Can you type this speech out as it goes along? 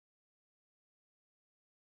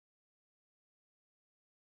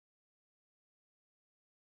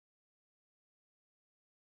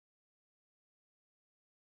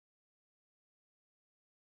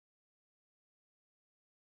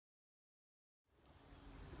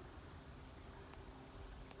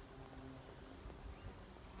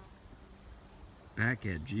Back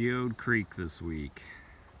at Geode Creek this week.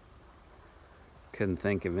 Couldn't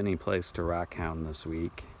think of any place to rock hound this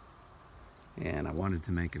week, and I wanted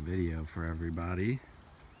to make a video for everybody.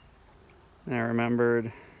 And I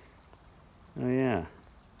remembered, oh yeah,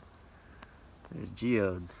 there's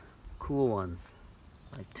geodes, cool ones,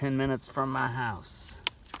 like 10 minutes from my house.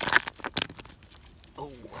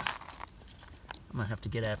 Oh, I'm gonna have to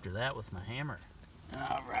get after that with my hammer.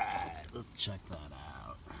 All right, let's check that out.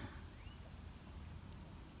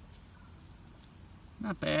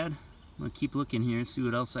 Not bad. I'm gonna keep looking here, see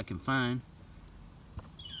what else I can find.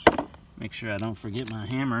 Make sure I don't forget my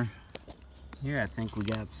hammer. Here I think we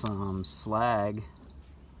got some slag.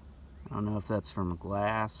 I don't know if that's from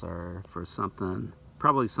glass or for something,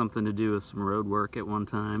 probably something to do with some road work at one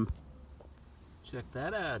time. Check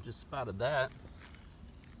that out, just spotted that.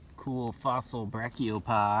 Cool fossil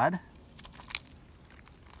brachiopod.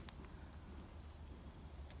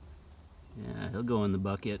 Yeah, he'll go in the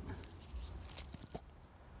bucket.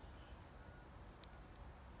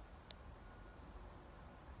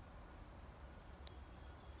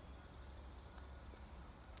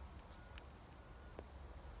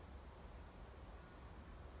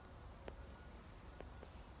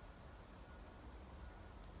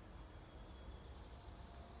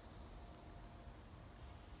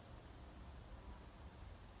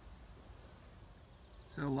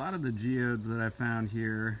 So a lot of the geodes that I found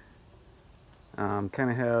here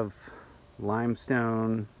kind of have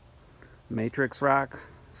limestone matrix rock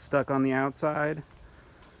stuck on the outside.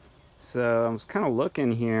 So I was kind of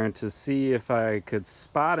looking here to see if I could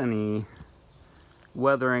spot any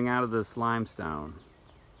weathering out of this limestone.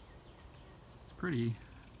 It's pretty,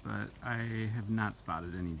 but I have not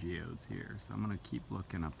spotted any geodes here, so I'm going to keep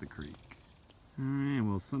looking up the creek. Alright,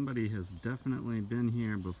 well somebody has definitely been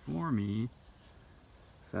here before me.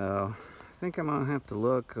 So, I think I'm gonna have to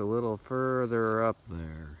look a little further up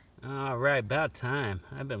there. All right, about time.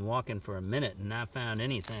 I've been walking for a minute and not found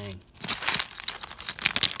anything.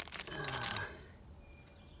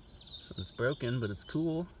 So it's broken, but it's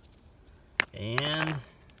cool. And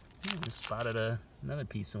I just spotted another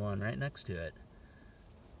piece of one right next to it.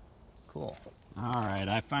 Cool. All right,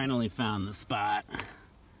 I finally found the spot.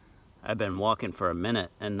 I've been walking for a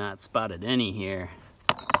minute and not spotted any here,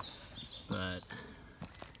 but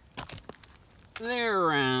they're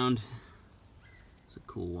around. It's a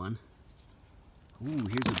cool one. Ooh,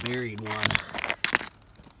 here's a buried one.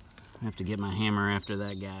 I have to get my hammer after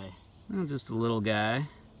that guy. Oh, just a little guy,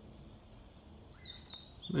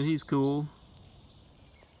 but he's cool.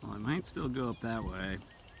 Well, I might still go up that way,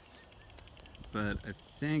 but I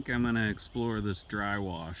think I'm gonna explore this dry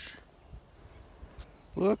wash.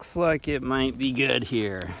 Looks like it might be good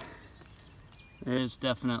here. There's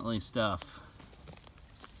definitely stuff.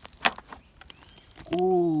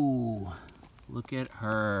 Ooh, look at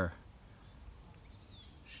her.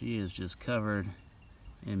 She is just covered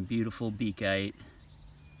in beautiful beakite.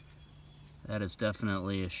 That is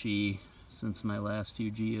definitely a she, since my last few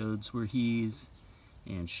geodes were he's,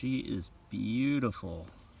 and she is beautiful.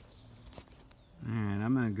 All right,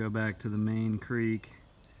 I'm gonna go back to the main creek.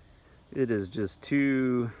 It is just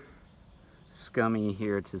too scummy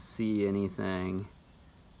here to see anything.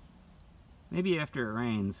 Maybe after it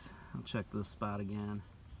rains, I'll check this spot again.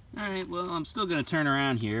 All right, well, I'm still gonna turn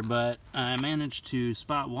around here, but I managed to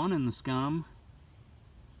spot one in the scum.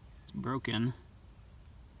 It's broken.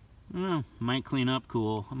 I don't know, might clean up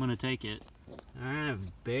cool. I'm gonna take it.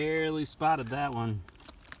 I've barely spotted that one.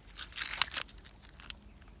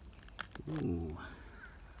 Ooh.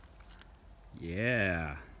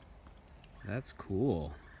 Yeah, that's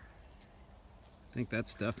cool. I think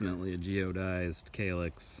that's definitely a geodized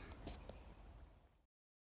calyx.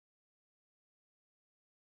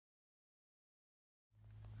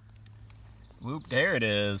 Whoop, there it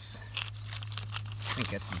is. I think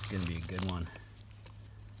this is gonna be a good one.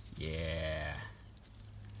 Yeah.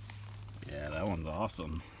 Yeah, that one's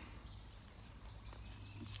awesome.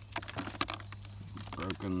 It's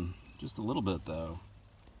broken just a little bit though.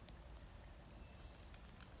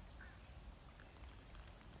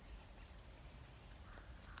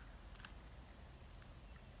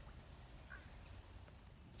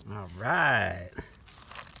 All right.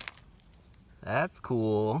 That's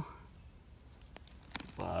cool.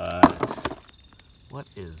 But what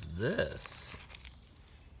is this?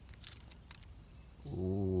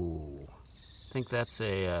 Ooh, I think that's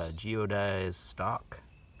a geodized stalk,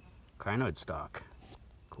 crinoid stalk.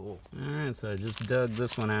 Cool. All right, so I just dug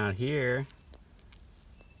this one out here.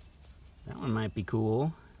 That one might be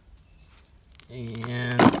cool.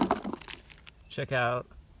 And check out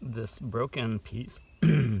this broken piece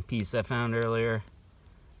I found earlier.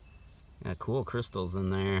 Got cool crystals in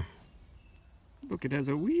there. Look, it has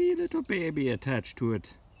a wee little baby attached to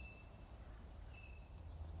it.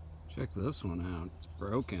 Check this one out. It's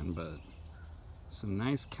broken, but some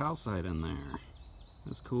nice calcite in there.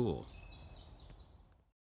 That's cool.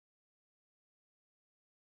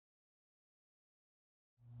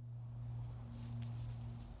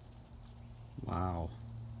 Wow.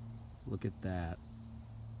 Look at that.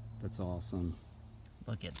 That's awesome.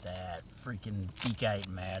 Look at that freaking beakite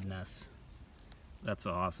madness. That's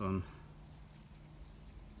awesome.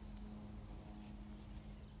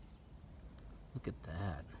 Look at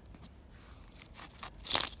that.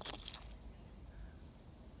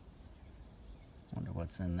 Wonder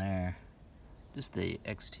what's in there. Just the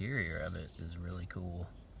exterior of it is really cool.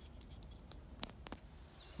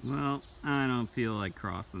 Well, I don't feel like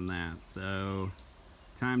crossing that, so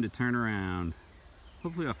time to turn around.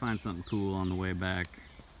 Hopefully I'll find something cool on the way back.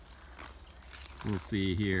 We'll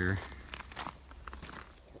see here.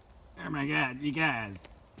 Oh my God, you guys,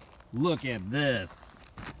 look at this.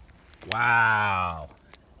 Wow.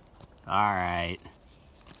 All right.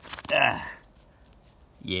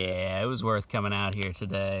 Yeah, it was worth coming out here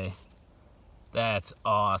today. That's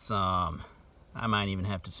awesome. I might even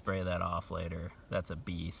have to spray that off later. That's a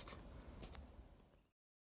beast.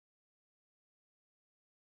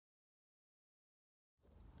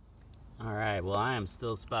 All right, well, I am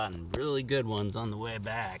still spotting really good ones on the way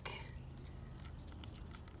back.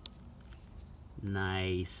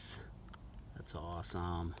 Nice. That's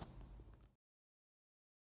awesome.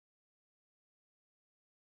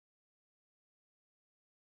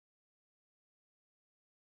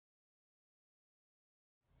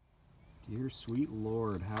 Dear sweet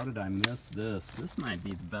Lord, how did I miss this? This might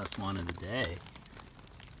be the best one of the day.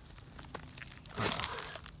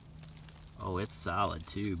 Oh, it's solid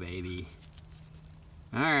too, baby.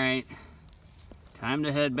 All right, time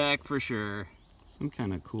to head back for sure. Some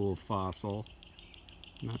kind of cool fossil.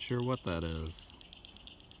 Not sure what that is.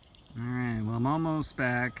 All right, well, I'm almost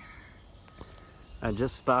back. I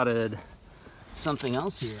just spotted something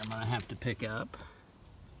else here I'm gonna have to pick up.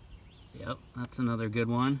 Yep, that's another good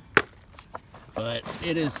one. But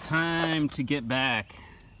it is time to get back,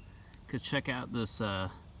 because check out this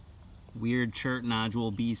weird chert nodule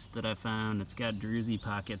beast that I found. It's got druzy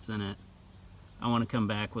pockets in it. I want to come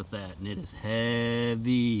back with that, and it is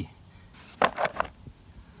heavy.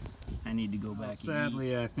 I need to go back.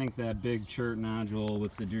 Sadly, I think that big chert nodule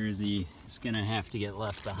with the druzy It's gonna have to get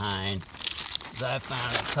left behind. So I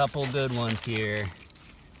found a couple good ones here,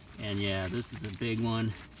 and yeah, this is a big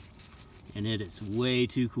one, and it is way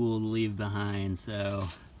too cool to leave behind. So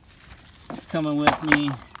it's coming with me.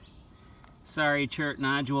 Sorry, chert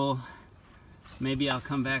nodule. Maybe I'll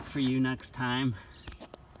come back for you next time.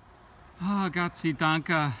 Ah, Gott sei Dank,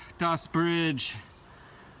 das Bridge.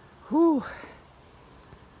 Whew.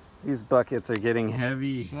 These buckets are getting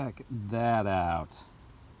heavy. Check that out.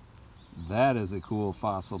 That is a cool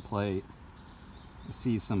fossil plate. I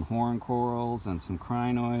see some horn corals and some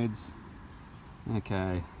crinoids.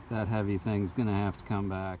 Okay, that heavy thing's gonna have to come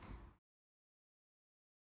back.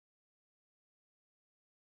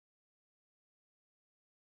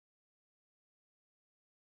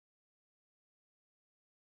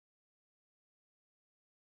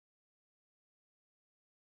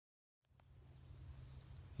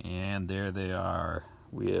 And there they are.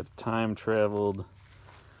 We have time traveled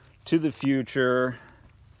to the future,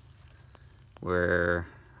 where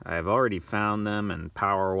I've already found them and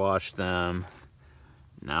power washed them.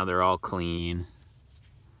 Now they're all clean.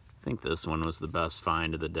 I think this one was the best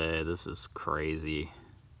find of the day. This is crazy.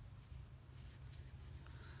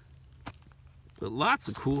 But lots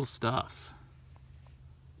of cool stuff.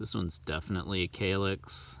 This one's definitely a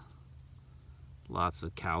calyx. Lots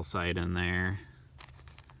of calcite in there.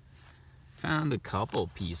 Found a couple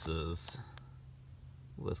pieces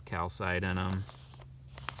with calcite in them.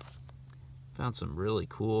 Found some really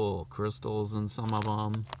cool crystals in some of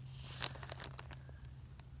them.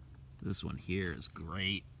 This one here is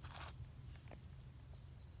great.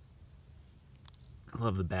 I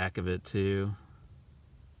love the back of it too.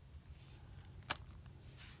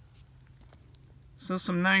 So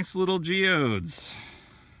some nice little geodes.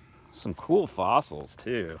 Some cool fossils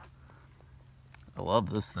too. I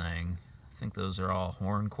love this thing. I think those are all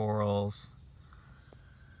horn corals.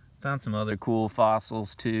 Found some other cool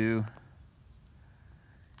fossils too.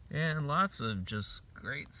 And lots of just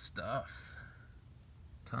great stuff.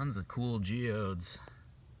 Tons of cool geodes.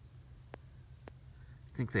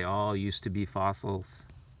 I think they all used to be fossils.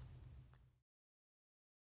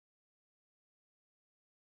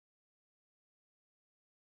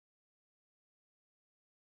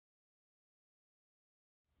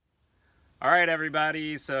 Alright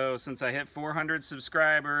everybody, so since I hit 400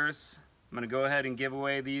 subscribers, I'm going to go ahead and give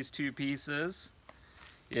away these 2 pieces.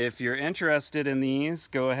 If you're interested in these,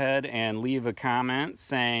 go ahead and leave a comment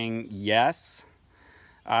saying yes.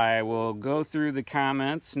 I will go through the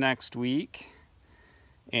comments next week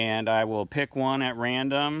and I will pick one at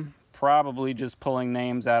random, probably just pulling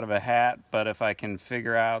names out of a hat, but if I can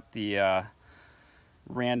figure out the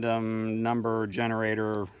random number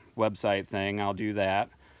generator website thing, I'll do that.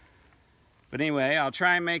 But anyway, I'll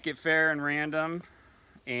try and make it fair and random,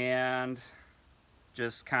 and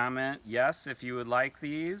just comment yes if you would like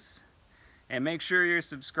these. And make sure you're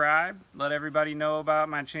subscribed. Let everybody know about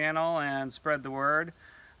my channel and spread the word.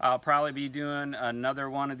 I'll probably be doing another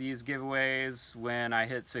one of these giveaways when I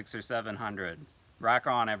hit 600 or 700. Rock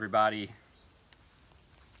on, everybody.